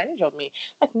take advantage of me.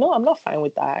 Like, no, I'm not fine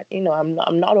with that.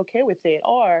 I'm not okay with it.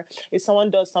 Or if someone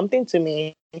does something to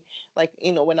me, like,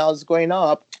 when I was growing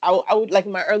up, I would, like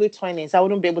in my early 20s, I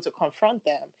wouldn't be able to confront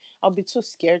them. I'll be too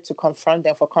scared to confront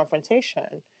them for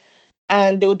confrontation.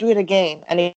 And they would do it again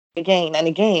and again and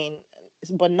again.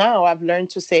 But now I've learned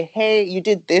to say, hey, you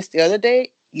did this the other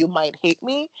day. You might hate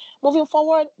me moving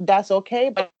forward. That's okay.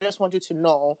 But I just want you to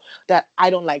know that I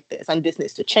don't like this and this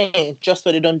needs to change just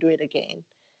so they don't do it again.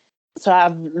 So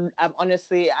I've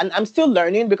honestly, and I'm still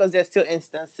learning because there's still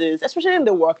instances, especially in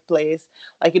the workplace,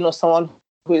 like, someone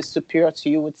who is superior to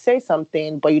you would say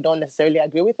something, but you don't necessarily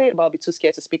agree with it, but I'll be too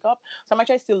scared to speak up. So I'm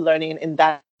actually still learning in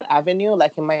that avenue,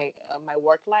 like in my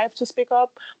work life to speak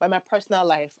up. But in my personal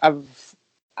life,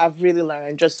 I've really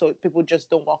learned just so people just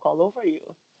don't walk all over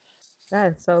you.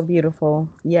 That is so beautiful.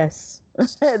 Yes.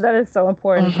 That is so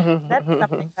important. That's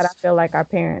something that I feel like our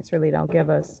parents really don't give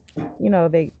us.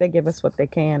 They give us what they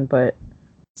can, but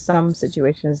some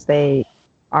situations they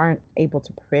aren't able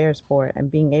to prepare us for it,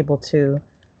 and being able to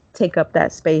take up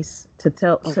that space to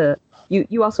tell to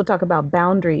you also talk about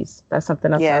boundaries. That's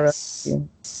something else I really Yes. do.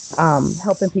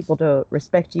 Helping people to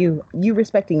respect you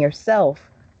respecting yourself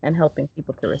and helping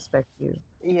people to respect you.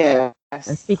 Yes.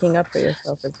 And speaking up for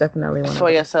yourself is definitely one of For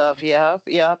them. yourself. Yep.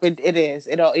 Yep. It is.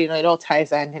 It all ties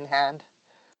hand in hand.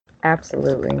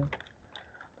 Absolutely.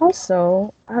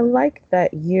 Also, I like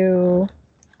that you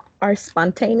are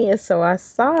spontaneous. So I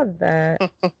saw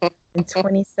that in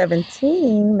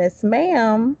 2017, Miss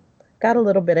Ma'am got a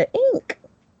little bit of ink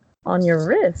on your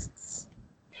wrists.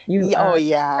 You Oh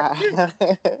yeah.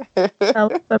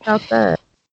 tell us about that.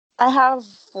 I have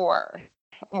four.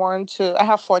 One, two. I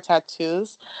have four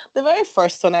tattoos. The very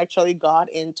first one I actually got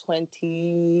in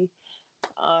 2013,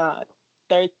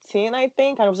 I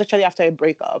think. And it was actually after a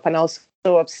breakup. And I was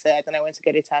so upset and I went to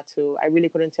get a tattoo. I really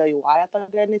couldn't tell you why I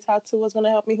thought getting a tattoo was going to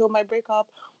help me heal my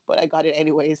breakup, but I got it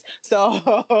anyways.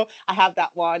 So I have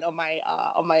that one on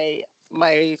my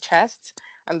chest.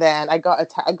 And then I got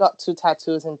two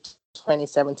tattoos in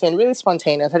 2017, really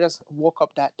spontaneous. I just woke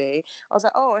up that day. I was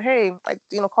like, oh, hey, like,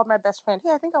 called my best friend.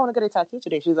 Hey, I think I want to get a tattoo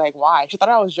today. She's like, why? She thought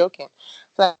I was joking.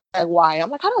 So like, why? I'm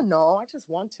like, I don't know. I just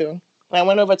want to. And I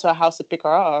went over to her house to pick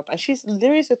her up. And she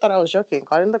literally thought I was joking.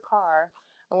 Got in the car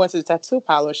and went to the tattoo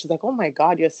parlor. She's like, oh my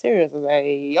God, you're serious? I was like,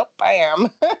 yep, I am.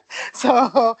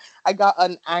 So I got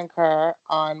an anchor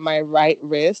on my right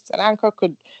wrist. An anchor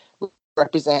could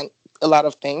represent a lot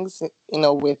of things,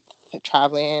 with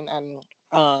traveling, and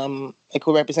it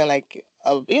could represent like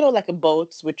like a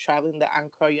boat with traveling the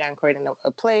anchor. You anchor it in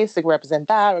a place. It could represent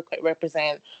that, or it could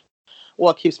represent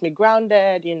what keeps me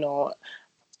grounded.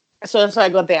 So I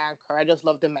got the anchor. I just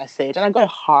love the message, and I got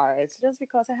hearts just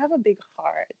because I have a big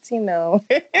heart,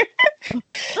 that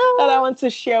I want to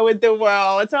share with the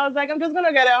world. So I was like, I'm just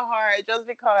gonna get a heart just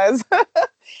because. And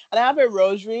I have a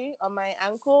rosary on my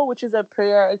ankle, which is a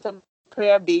prayer. It's a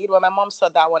prayer bead. Well, my mom saw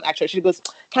that one actually. She goes,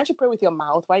 "Can't you pray with your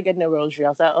mouth? Why are you getting a rosary?" I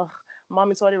was like, "Oh,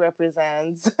 mom, it's what it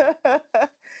represents."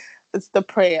 It's the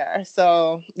prayer.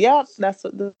 So yeah, those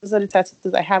are the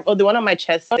tattoos I have. Oh, the one on my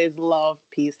chest is love,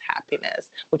 peace,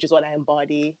 happiness, which is what I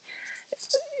embody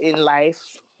in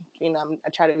life. I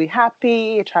try to be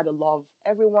happy. I try to love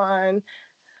everyone.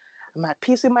 I'm at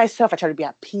peace with myself. I try to be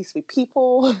at peace with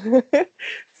people.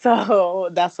 So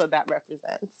that's what that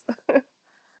represents.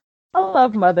 I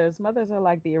love mothers. Mothers are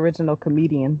like the original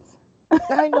comedians.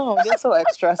 I know, they're so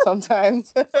extra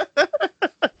sometimes.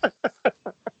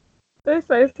 They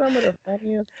say some of the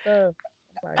funniest stuff.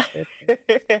 My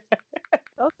goodness.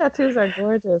 Those tattoos are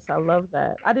gorgeous. I love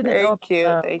that. I didn't know Thank you.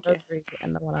 about Thank the you. rosary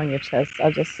and the one on your chest. I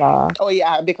just saw. Oh,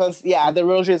 yeah, because, the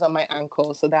rosary is on my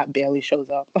ankle, so that barely shows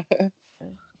up.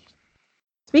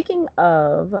 Speaking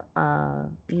of,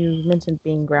 you mentioned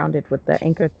being grounded with the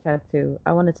anchor tattoo.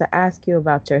 I wanted to ask you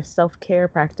about your self-care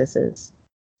practices.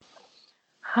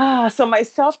 So my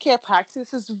self-care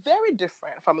practice is very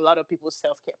different from a lot of people's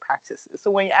self-care practices.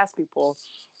 So when you ask people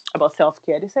about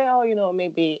self-care, they say, oh,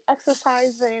 maybe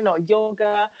exercising or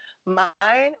yoga.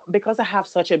 Mine, because I have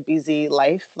such a busy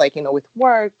life, like, with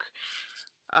work,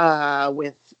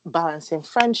 with balancing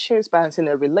friendships, balancing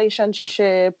a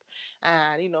relationship.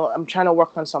 And, I'm trying to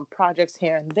work on some projects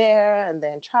here and there, and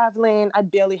then traveling. I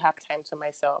barely have time to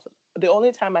myself. The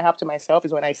only time I have to myself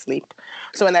is when I sleep.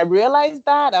 So when I realized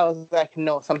that, I was like,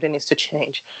 no, something needs to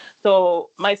change. So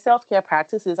my self-care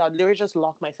practice is I'll literally just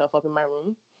lock myself up in my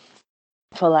room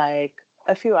for like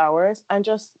a few hours and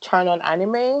just turn on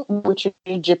anime, which is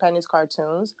Japanese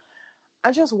cartoons,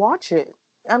 and just watch it.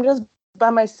 I'm just by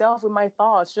myself with my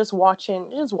thoughts, just watching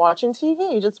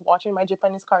TV, just watching my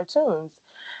Japanese cartoons.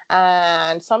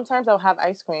 And sometimes I'll have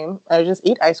ice cream. I just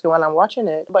eat ice cream while I'm watching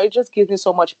it. But it just gives me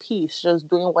so much peace just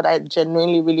doing what I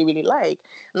genuinely really, really like.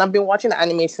 And I've been watching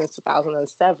anime since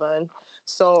 2007.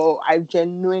 So I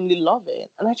genuinely love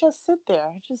it. And I just sit there.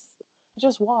 I just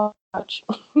watch.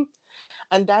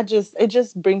 And it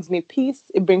just brings me peace.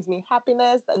 It brings me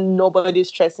happiness, and nobody's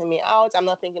stressing me out. I'm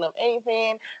not thinking of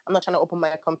anything. I'm not trying to open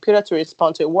my computer to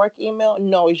respond to a work email.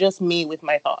 No, it's just me with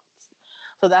my thoughts.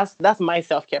 So that's my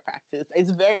self-care practice.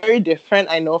 It's very different,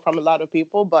 I know, from a lot of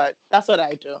people, but that's what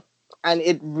I do. And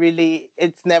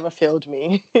it's never failed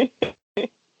me.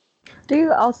 Do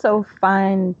you also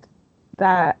find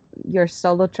that your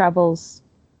solo travels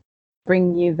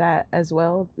bring you that as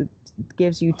well? It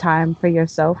gives you time for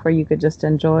yourself where you could just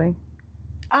enjoy?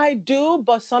 I do,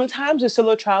 but sometimes with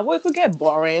solo travel, it could get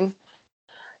boring.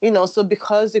 So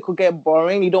because it could get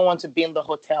boring, you don't want to be in the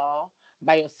hotel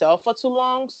by yourself for too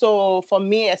long. So for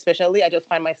me, especially, I just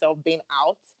find myself being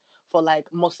out for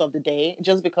like most of the day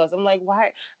just because I'm like,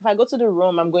 why? If I go to the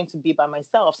room, I'm going to be by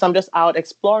myself. So I'm just out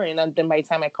exploring. And then by the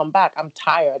time I come back, I'm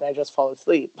tired. I just fall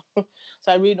asleep.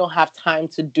 So I really don't have time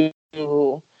to do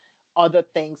other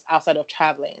things outside of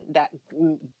traveling that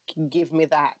give me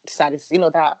that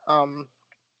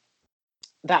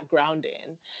that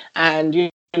grounding.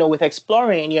 And with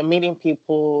exploring, you're meeting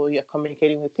people, you're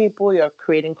communicating with people, you're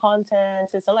creating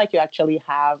content. It's not like it's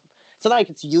not like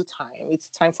it's you time. It's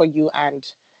time for you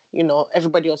and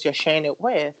everybody else you're sharing it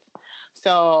with.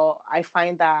 So I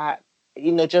find that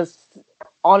just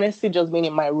honestly just being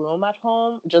in my room at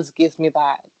home just gives me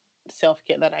that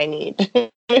self-care that I need.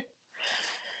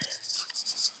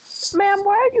 Ma'am,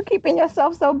 why are you keeping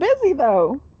yourself so busy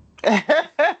though?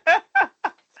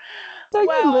 So you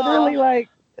literally Well, like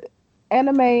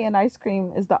anime and ice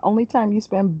cream is the only time you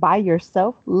spend by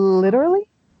yourself? Literally?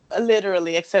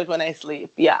 literally, except when I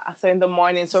sleep. Yeah. So in the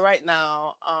morning. So right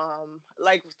now,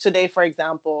 like today, for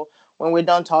example, when we're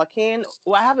done talking,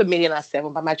 well, I have a meeting at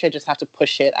 7, but I'm actually just have to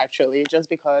push it actually, just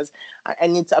because I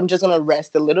need to, I'm just gonna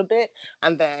rest a little bit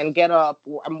and then get up.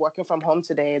 I'm working from home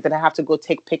today. Then I have to go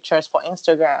take pictures for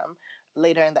Instagram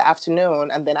later in the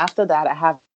afternoon, and then after that, I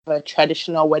have a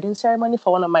traditional wedding ceremony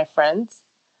for one of my friends.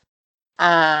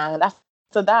 And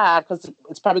after that, because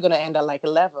it's probably gonna end at like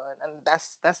 11, and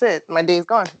that's it. My day is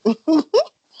gone.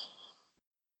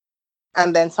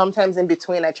 And then sometimes in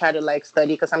between, I try to like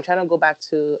study because I'm trying to go back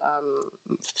to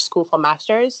school for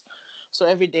masters. So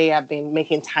every day I've been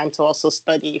making time to also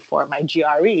study for my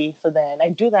GRE. So then I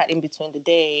do that in between the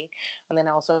day, and then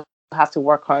I also have to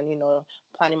work on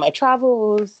planning my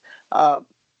travels, uh,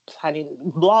 planning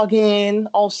blogging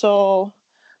also.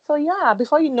 So yeah,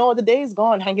 before you know, the day is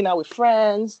gone, hanging out with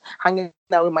friends, hanging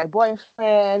out with my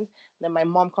boyfriend. Then my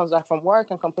mom comes back from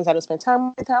work and complains I don't spend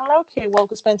time with her. I'm like, okay, well,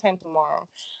 we'll spend time tomorrow.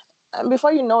 And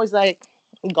before you know, it's like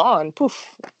gone.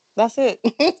 Poof. That's it.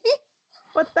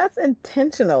 But that's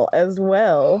intentional as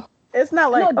well. It's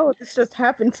not like, No, oh, this just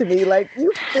happened to me. Like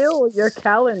you fill your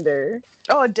calendar,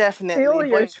 oh, definitely. fill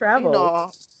your But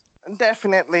travels.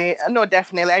 definitely. No,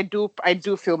 definitely. I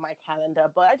do feel my calendar,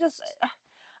 but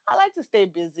I like to stay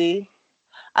busy.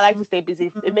 I like to stay busy.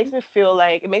 It Mhm. makes me feel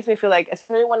like,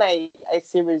 especially when I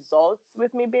see results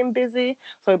with me being busy.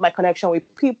 So with my connection with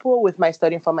people, with my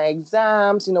studying for my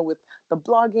exams, with the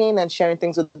blogging and sharing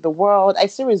things with the world, I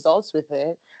see results with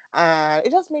it. And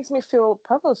it just makes me feel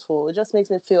purposeful. It just makes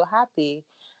me feel happy.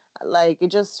 Like it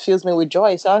just fills me with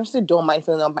joy. So I honestly don't mind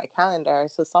filling up my calendar.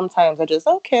 So sometimes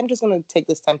okay, I'm just gonna take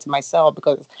this time to myself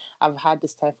because I've had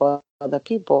this time for other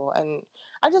people. And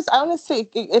I honestly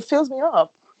it fills me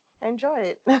up. I enjoy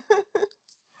it.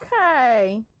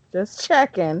 Okay, just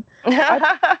checking.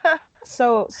 I,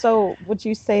 so would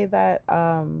you say that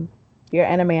your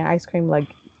anime and ice cream like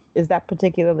is that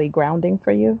particularly grounding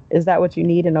for you? Is that what you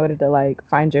need in order to like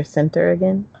find your center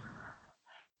again?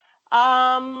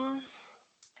 um,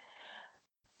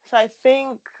 so I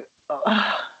think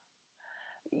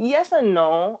yes and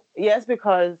no. Yes,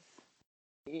 because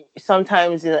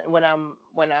sometimes when I'm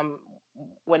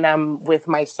with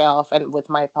myself and with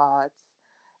my thoughts,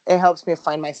 it helps me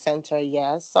find my center.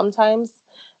 Yes, sometimes,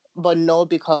 but no,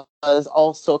 because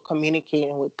also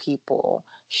communicating with people,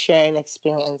 sharing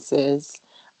experiences.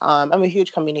 I'm a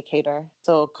huge communicator,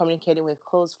 so communicating with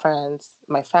close friends,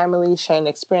 my family, sharing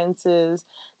experiences,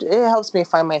 it helps me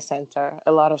find my center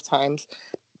a lot of times.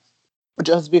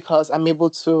 Just because I'm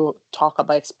able to talk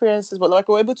about experiences, but like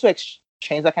we're able to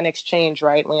exchange, like an exchange,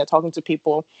 right? When you're talking to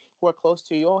people who are close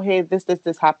to you, oh hey, this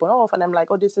happened, oh, and I'm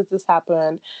like, oh this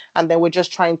happened, and then we're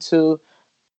just trying to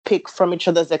pick from each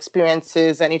other's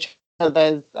experiences and each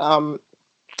other's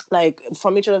like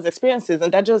from each other's experiences,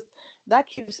 and that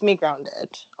keeps me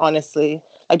grounded, honestly.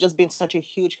 Like just being such a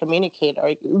huge communicator,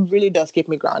 it really does keep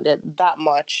me grounded that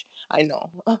much, I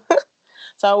know.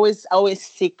 So I always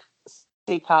seek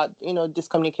out these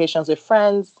communications with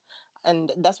friends,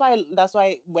 and that's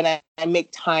why when I make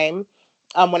time,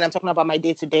 when I'm talking about my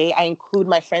day to day, I include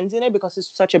my friends in it because it's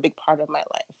such a big part of my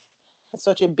life. It's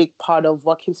such a big part of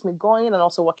what keeps me going and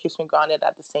also what keeps me grounded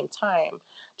at the same time,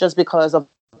 just because of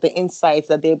the insights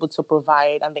that they're able to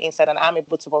provide and the insight that I'm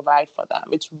able to provide for them.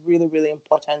 It's really, really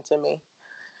important to me.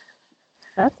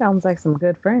 That sounds like some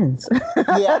good friends.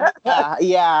 Yeah,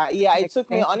 yeah. It took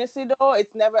me, Exchange. honestly though,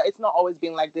 it's not always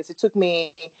been like this. It took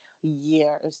me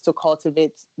years to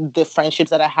cultivate the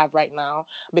friendships that I have right now,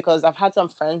 because I've had some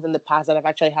friends in the past that I've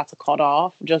actually had to cut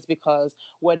off just because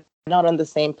we're not on the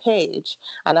same page.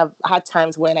 And I've had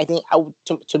times when I think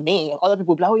to me, other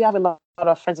people be like, oh, you have a lot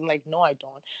of friends. I'm like, no, I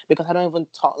don't, because I don't even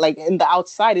talk. Like in the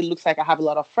outside, it looks like I have a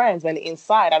lot of friends, when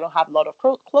inside, I don't have a lot of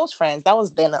close friends. That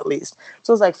was then, at least.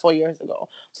 So it was like 4 years ago.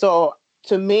 So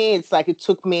to me, it's like it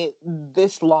took me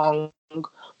this long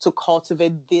to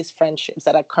cultivate these friendships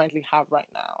that I currently have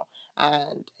right now.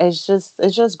 And it's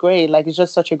just great. Like it's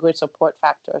just such a great support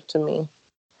factor to me.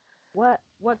 What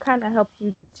kind of helped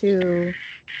you to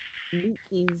meet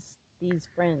these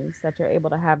friends that you're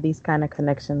able to have these kind of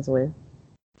connections with?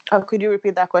 Could you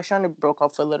repeat that question? It broke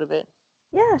up for a little bit.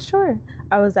 Yeah, sure.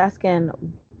 I was asking,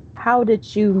 how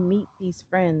did you meet these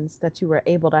friends that you were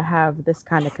able to have this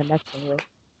kind of connection with?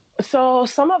 So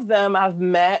some of them I've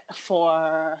met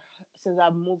for since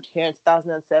I've moved here in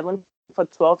 2007 for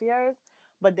 12 years,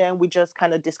 but then we just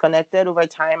kind of disconnected over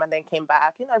time and then came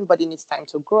back. Everybody needs time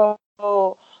to grow,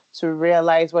 to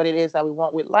realize what it is that we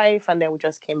want with life. And then we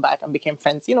just came back and became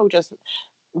friends. We just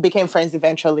became friends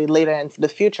eventually later into the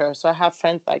future. So I have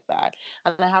friends like that.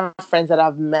 And I have friends that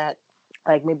I've met,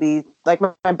 like maybe like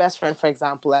my best friend, for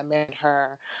example, I met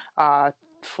her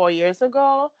 4 years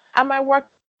ago at my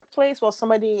workplace. Well,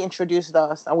 somebody introduced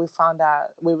us and we found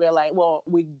out, we realized, well,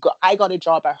 I got a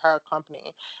job at her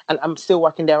company and I'm still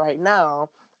working there right now.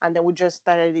 And then we just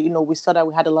started, we saw that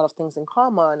we had a lot of things in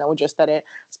common and we just started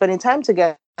spending time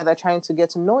together, trying to get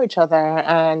to know each other,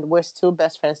 and we're still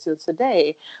best friends till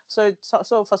today. So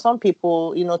for some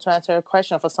people, to answer your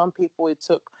question, for some people it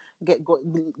took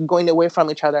going away from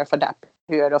each other for that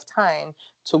period of time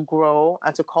to grow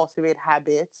and to cultivate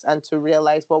habits and to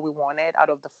realize what we wanted out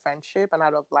of the friendship and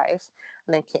out of life.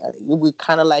 And then we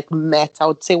kind of like met. I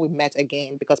would say we met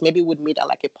again, because maybe we'd meet at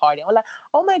like a party and we're like,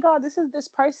 oh my God, this is this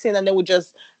person. And then we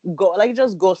just go, like, it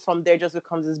just goes from there, just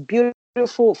becomes this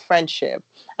beautiful friendship.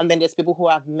 And then there's people who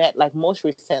I've met like most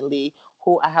recently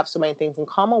who I have so many things in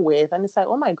common with. And it's like,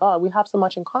 oh my God, we have so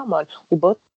much in common. We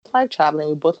both like traveling,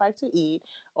 we both like to eat,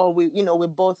 or we're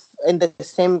both in the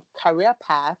same career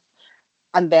path.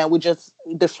 And then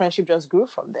the friendship just grew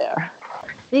from there.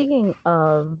 Speaking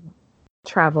of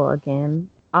travel again,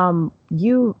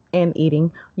 you and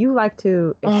eating, you like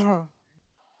to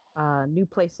new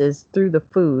places through the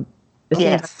food. It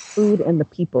seems like food and the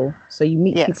people. So you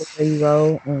meet people where you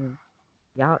go and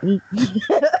y'all eat.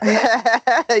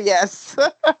 Yes.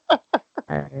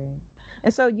 All right.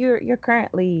 And so you're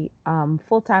currently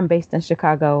full-time based in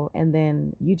Chicago, and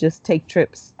then you just take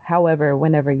trips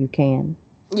whenever you can.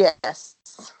 Yes.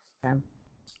 Okay.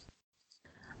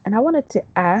 And I wanted to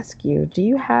ask you, do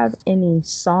you have any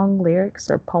song lyrics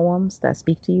or poems that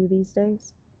speak to you these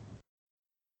days?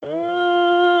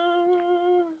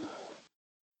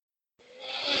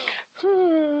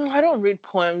 I don't read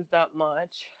poems that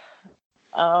much.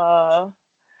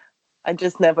 I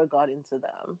just never got into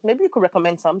them. Maybe you could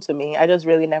recommend some to me. I just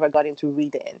really never got into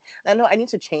reading. I know I need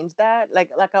to change that.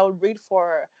 Like I would read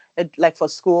for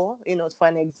school, for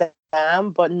an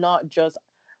exam, but not just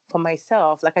for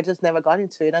myself. Like I just never got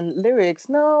into it. And lyrics,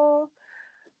 no,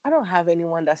 I don't have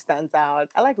anyone that stands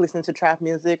out. I like listening to trap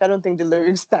music. I don't think the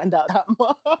lyrics stand out that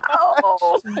much.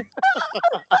 Oh.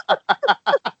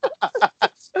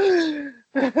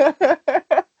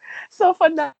 So for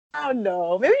now,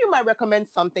 no. Maybe you might recommend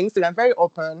some things. I'm very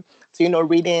open to,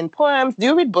 reading poems. Do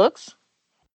you read books?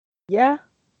 Yeah.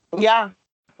 Yeah.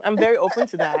 I'm very open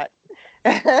to that.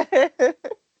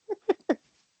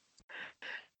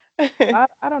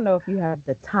 I don't know if you have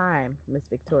the time, Miss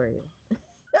Victoria.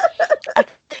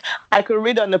 I could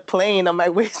read on the plane on my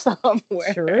way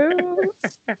somewhere. True.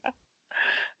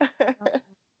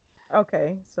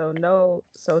 Okay, so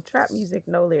trap music,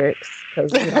 no lyrics. Can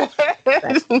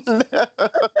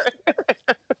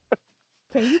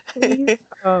you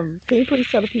please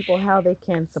tell the people how they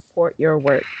can support your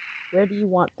work? Where do you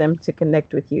want them to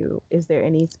connect with you? Is there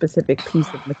any specific piece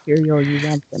of material you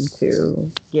want them to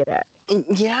get at?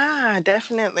 Yeah,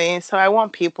 definitely. So I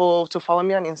want people to follow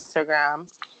me on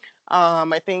Instagram.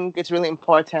 I think it's really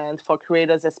important for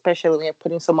creators, especially when you're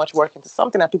putting so much work into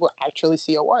something, that people actually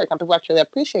see your work and people actually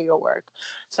appreciate your work.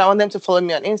 So I want them to follow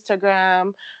me on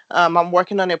Instagram. I'm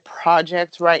working on a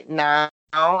project right now,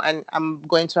 and I'm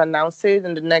going to announce it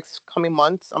in the next coming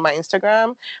months on my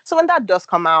Instagram. So when that does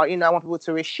come out, I want people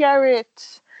to reshare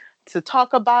it, to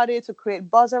talk about it, to create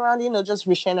buzz around, just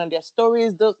resharing on their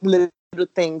stories. Those little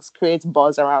things create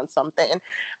buzz around something.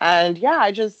 And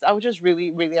yeah, I would just really,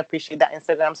 really appreciate that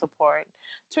Instagram support.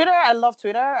 Twitter, I love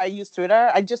Twitter. I use Twitter.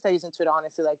 I just started using Twitter,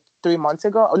 honestly, like 3 months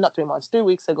ago. Or not 3 months, 3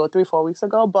 weeks ago, 4 weeks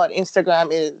ago. But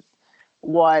Instagram is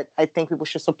what I think people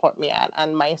should support me at.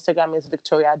 And my Instagram is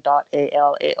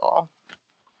victoria.alao.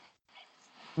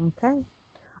 Okay.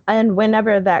 And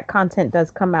whenever that content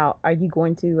does come out, are you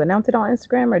going to announce it on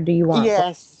Instagram, or do you want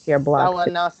your blog? I will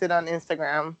announce it on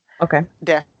Instagram. Okay.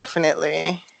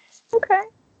 Definitely. Okay.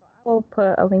 We'll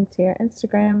put a link to your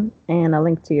Instagram and a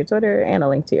link to your Twitter and a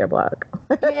link to your blog.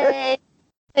 Yay.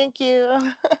 Thank you.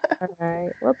 All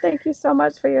right. Well, thank you so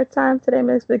much for your time today,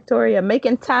 Miss Victoria.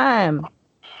 Making time.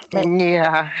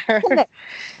 Yeah.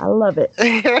 I love it.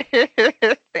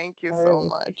 Thank you so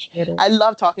much. I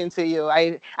love talking to you.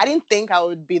 I didn't think I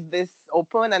would be this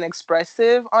open and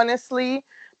expressive, honestly.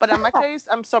 But I'm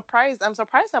surprised. I'm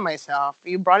surprised at myself.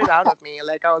 You brought it out of me.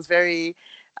 Like I was very,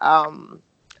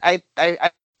 I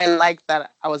like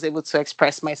that I was able to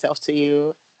express myself to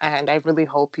you. And I really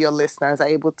hope your listeners are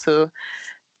able to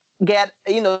get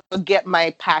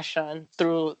my passion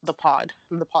through the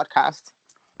podcast.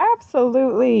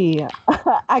 Absolutely.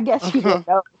 I guess you didn't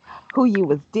know who you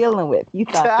was dealing with. You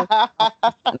thought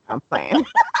I'm playing.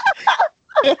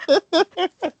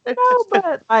 No,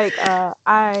 but like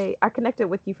I connected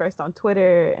with you first on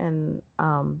Twitter, and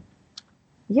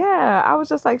yeah, I was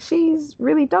just like, she's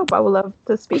really dope. I would love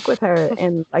to speak with her,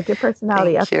 and like your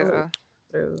personality Thank absolutely you.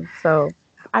 through. So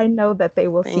I know that they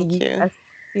will see Thank you you. as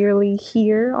sincerely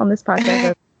here on this podcast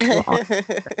as they will on.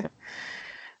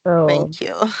 So Thank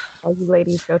you. all you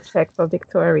ladies, go check for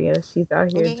Victoria. She's out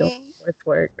here doing Yay. sports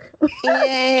work.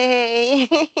 Yay.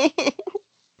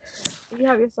 You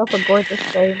have yourself a gorgeous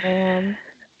day, man.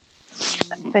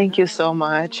 Thank you so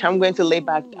much. I'm going to lay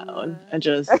back down and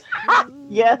just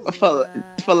Yes.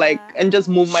 for like and just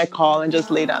move my call and just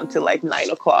lay down till like 9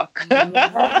 o'clock.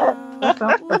 That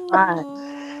sounds fine.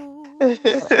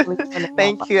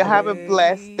 Thank you. Have a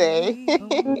blessed day.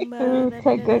 You too.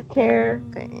 Take good care.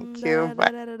 Thank you.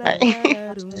 Bye.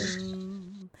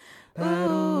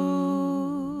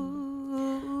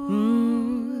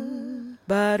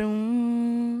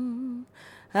 Barum,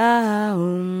 ah,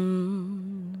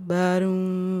 barum.